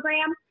coaching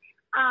program.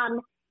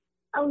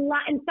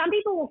 And some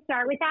people will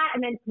start with that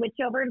and then switch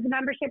over to the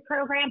membership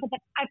program. But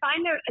I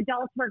find that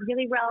adults work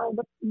really well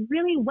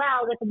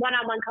with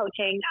one-on-one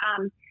coaching,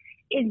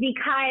 is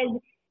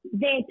because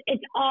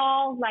it's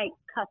all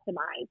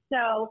customized.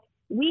 So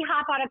we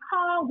hop on a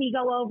call, we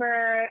go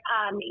over,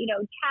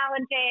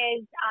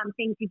 challenges,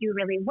 things you do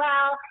really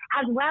well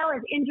as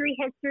injury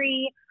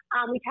history.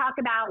 We talk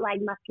about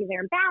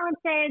muscular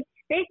imbalances,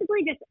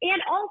 basically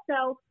and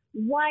also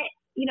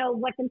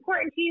what's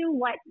important to you,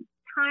 what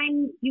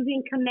time you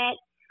can commit.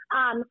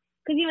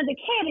 Because, as a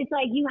kid, it's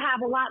you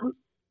have a lot,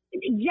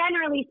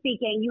 generally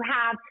speaking, you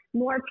have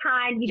more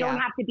time. You don't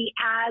have to be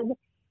as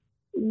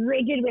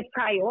rigid with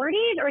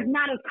priorities, or it's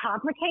not as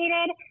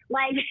complicated.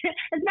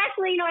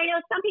 Especially, I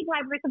know some people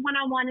I've worked with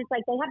one-on-one, it's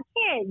they have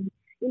kids,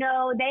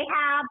 they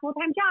have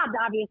full-time jobs,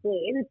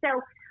 obviously. And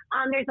so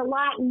there's a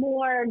lot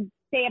more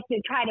they have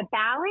to try to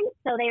balance.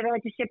 So they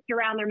really have to shift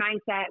around their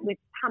mindset with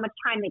how much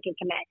time they can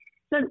commit.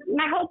 So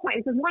my whole point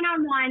is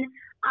one-on-one,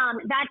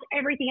 that's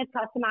everything is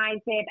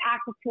customized. They have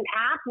access to an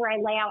app where I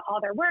lay out all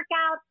their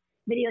workouts,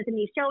 videos of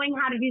me showing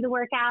how to do the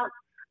workouts.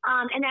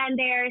 And then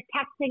there's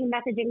texting and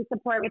messaging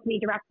support with me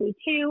directly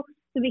too,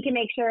 so we can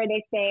make sure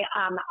they stay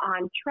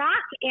on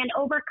track and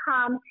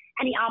overcome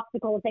any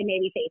obstacles they may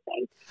be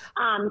facing.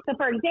 So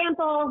for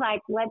example,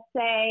 like let's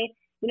say,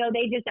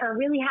 they just are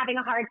really having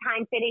a hard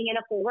time fitting in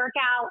a full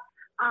workout.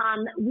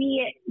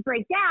 We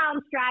break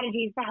down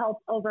strategies to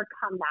help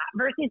overcome that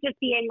versus just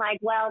being like,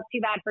 well,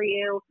 too bad for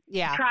you.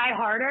 Yeah. Try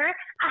harder.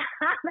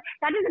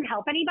 That doesn't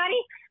help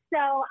anybody.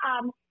 So,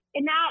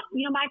 in that,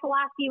 my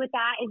philosophy with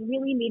that is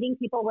really meeting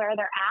people where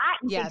they're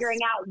at and figuring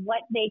out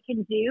what they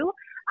can do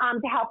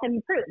to help them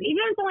improve.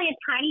 Even if it's only a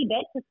tiny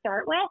bit to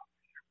start with,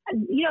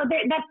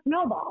 that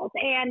snowballs.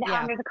 And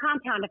there's a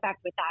compound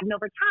effect with that. And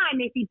over time,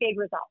 they see big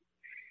results.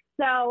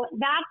 So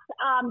that's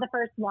the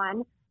first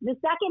one. The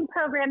second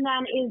program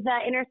then is the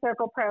Inner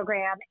Circle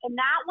program. And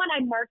that one I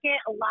market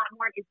a lot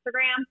more on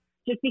Instagram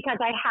just because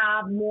I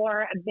have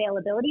more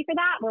availability for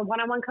that. Where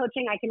one-on-one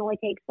coaching, I can only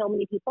take so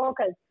many people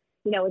because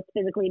it's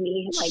physically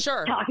me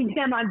talking to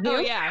them on Zoom. Oh,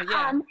 yeah. The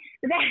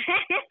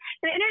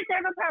Inner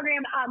Circle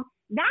program,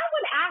 that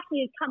one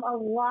actually has come a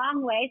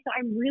long way. So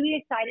I'm really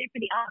excited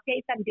for the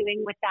updates I'm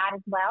doing with that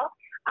as well.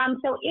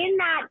 So in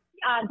that,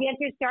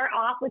 dancers start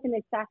off with an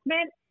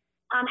assessment,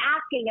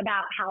 asking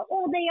about how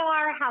old they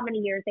are, how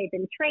many years they've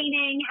been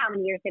training, how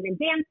many years they've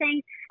been dancing,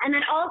 and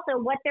then also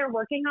what they're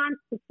working on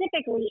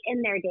specifically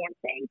in their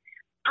dancing.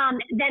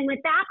 Then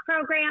with that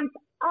program,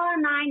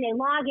 online, they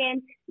log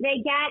in, they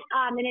get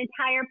an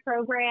entire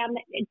program.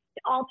 It's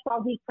all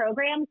 12-week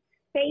programs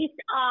based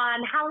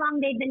on how long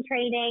they've been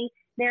training,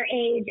 their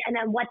age, and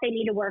then what they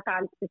need to work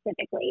on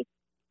specifically.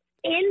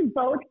 In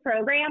both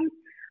programs,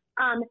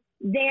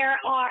 there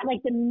are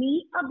the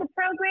meat of the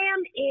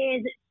program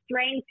is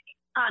strength,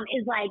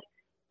 is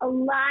a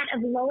lot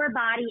of lower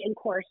body and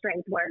core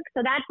strength work.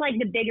 So that's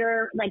the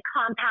bigger,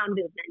 compound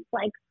movements,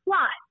 like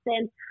squats.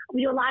 And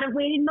we do a lot of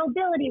weighted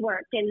mobility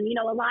work and,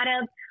 a lot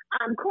of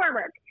core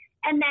work.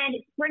 And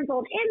then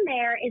sprinkled in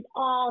there is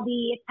all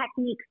the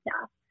technique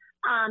stuff.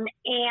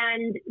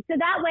 And so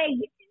that way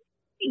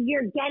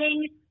you're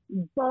getting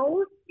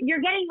both,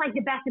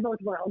 the best of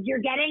both worlds.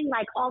 You're getting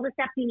all the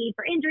stuff you need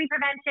for injury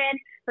prevention,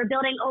 for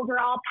building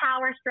overall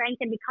power, strength,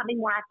 and becoming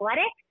more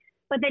athletic.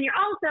 But then you're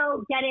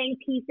also getting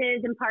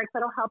pieces and parts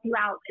that'll help you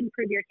out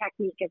improve your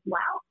technique as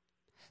well.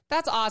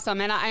 That's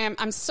awesome. And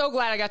I'm so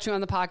glad I got you on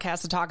the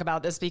podcast to talk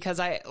about this because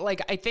I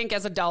think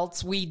as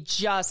adults, we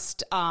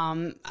just,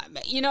 and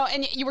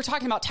you were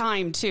talking about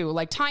time too,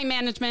 time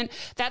management.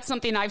 That's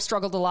something I've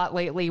struggled a lot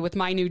lately with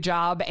my new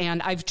job.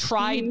 And I've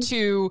tried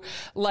to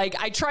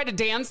I try to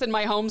dance in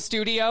my home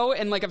studio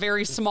in a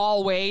very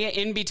small way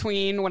in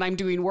between when I'm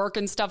doing work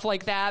and stuff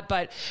like that.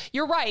 But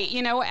you're right.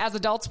 As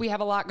adults, we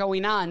have a lot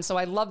going on. So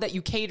I love that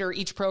you cater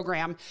each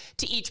program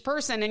to each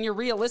person and you're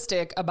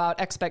realistic about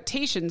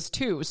expectations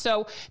too.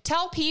 So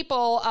tell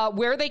people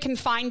where they can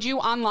find you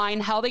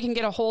online, how they can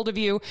get a hold of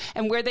you,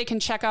 and where they can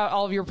check out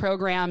all of your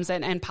programs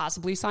and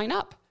possibly sign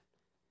up.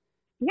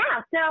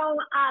 Yeah, so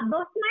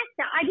most of my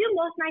stuff, I do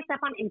most of my stuff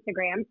on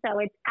Instagram. So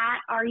it's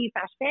at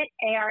RUFeshFit,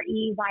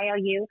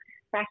 AREYOU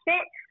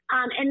FeshFit.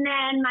 And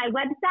then my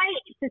website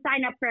to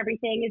sign up for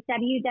everything is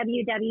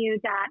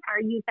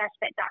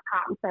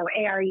www.rufeshfit.com. So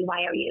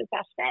AREYOU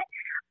FeshFit.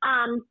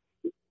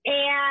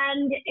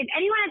 And if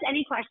anyone has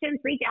any questions,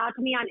 reach out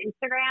to me on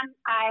Instagram.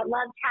 I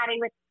love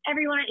chatting with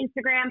everyone on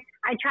Instagram.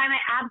 I try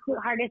my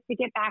absolute hardest to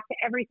get back to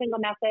every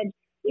single message.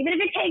 Even if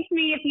it takes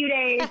me a few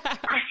days,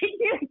 I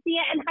do see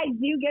it and I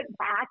do get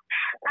back.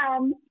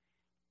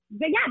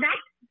 But yeah,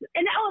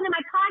 and then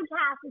my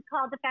podcast is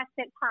called the Feis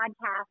Fit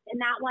Podcast,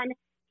 and that one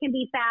can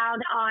be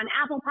found on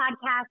Apple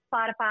Podcasts,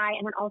 Spotify,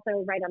 and then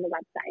also right on the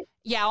website.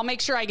 Yeah, I'll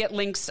make sure I get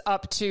links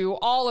up to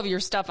all of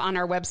your stuff on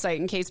our website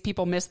in case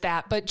people missed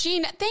that. But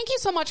Jeanne, thank you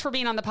so much for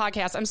being on the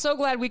podcast. I'm so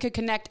glad we could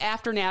connect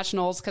after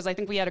Nationals because I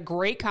think we had a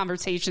great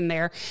conversation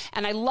there.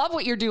 And I love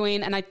what you're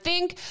doing. And I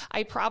think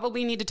I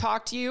probably need to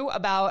talk to you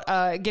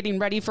about getting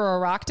ready for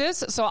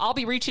Oireachtas. So I'll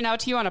be reaching out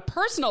to you on a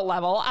personal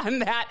level on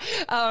that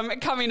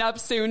coming up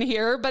soon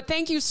here. But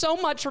thank you so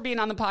much for being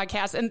on the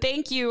podcast. And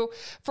thank you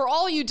for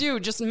all you do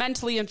just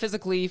mentally and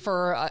physically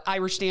for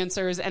Irish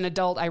dancers and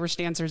adult Irish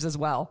dancers as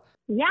well.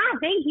 Yeah,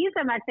 thank you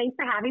so much. Thanks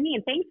for having me.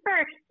 And thanks for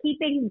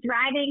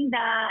driving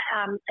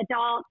the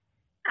adult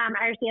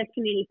Irish dance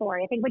community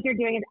forward. I think what you're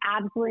doing is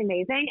absolutely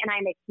amazing, and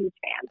I'm a huge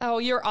fan. Oh,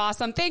 you're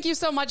awesome. Thank you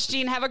so much,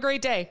 Jeanne. Have a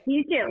great day.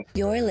 You too.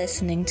 You're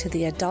listening to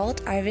the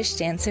Adult Irish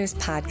Dancers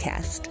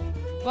Podcast.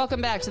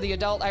 Welcome back to the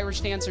Adult Irish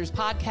Dancers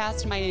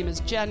Podcast. My name is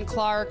Jen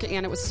Clark,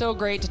 and it was so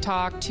great to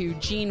talk to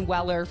Jeanne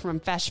Weller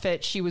from Feis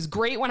Fit. She was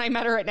great when I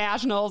met her at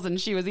Nationals,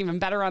 and she was even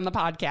better on the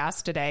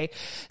podcast today.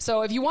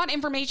 So if you want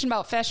information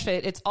about Feis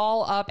Fit, it's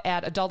all up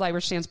at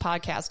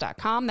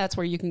adultirishdancepodcast.com. That's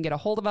where you can get a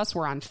hold of us.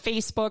 We're on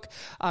Facebook.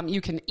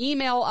 You can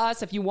email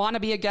us if you want to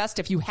be a guest.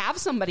 If you have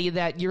somebody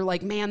that you're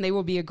like, man, they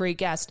will be a great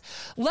guest,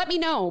 let me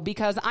know,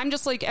 because I'm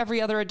just like every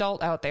other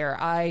adult out there.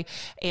 I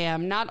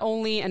am not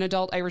only an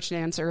adult Irish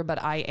dancer,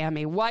 but I am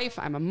a wife,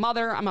 I'm a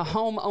mother, I'm a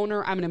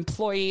homeowner, I'm an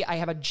employee, I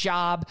have a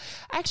job.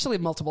 I actually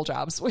have multiple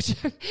jobs, which,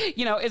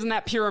 isn't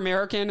that pure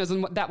American?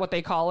 Isn't that what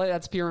they call it?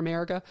 That's pure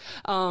America.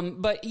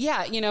 But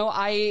yeah,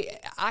 I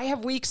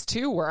have weeks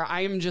too where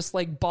I am just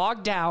like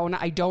bogged down.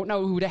 I don't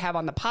know who to have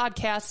on the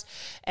podcast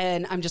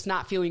and I'm just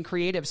not feeling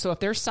creative. So if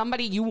there's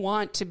somebody you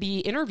want to be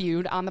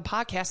interviewed on the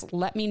podcast,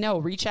 let me know.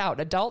 Reach out,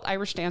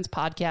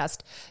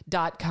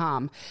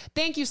 adultirishdancepodcast.com.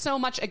 Thank you so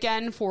much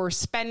again for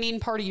spending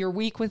part of your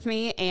week with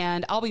me,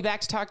 and I'll be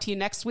back to talk to you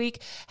next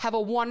week. Have a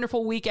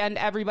wonderful weekend,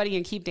 everybody,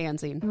 and keep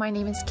dancing. My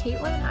name is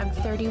Caitlin. I'm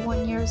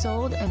 31 years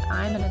old, and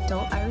I'm an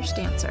adult Irish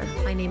dancer.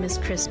 My name is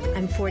Chris.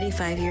 I'm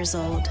 45 years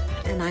old,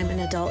 and I'm an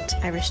adult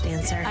Irish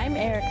dancer. I'm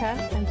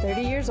Erica. I'm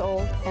 30 years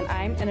old, and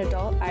I'm an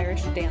adult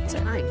Irish dancer.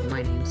 Hi,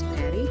 my name is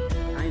Patty.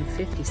 I'm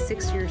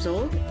 56 years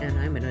old, and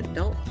I'm an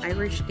adult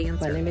Irish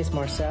dancer. My name is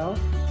Marcel.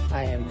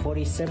 I am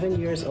 47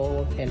 years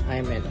old, and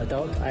I'm an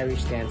adult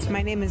Irish dancer.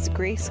 My name is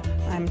Grace.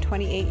 I'm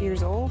 28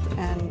 years old,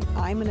 and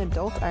I'm an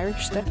adult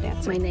Irish step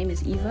dancer. My name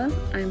is Eva.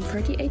 I'm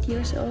 38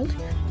 years old,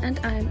 and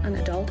I'm an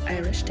adult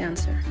Irish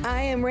dancer.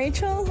 I am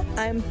Rachel.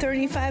 I'm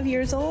 35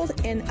 years old,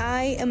 and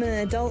I am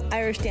an adult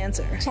Irish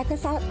dancer. Check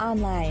us out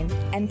online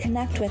and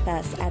connect with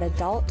us at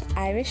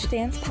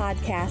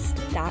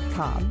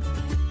adultirishdancepodcast.com.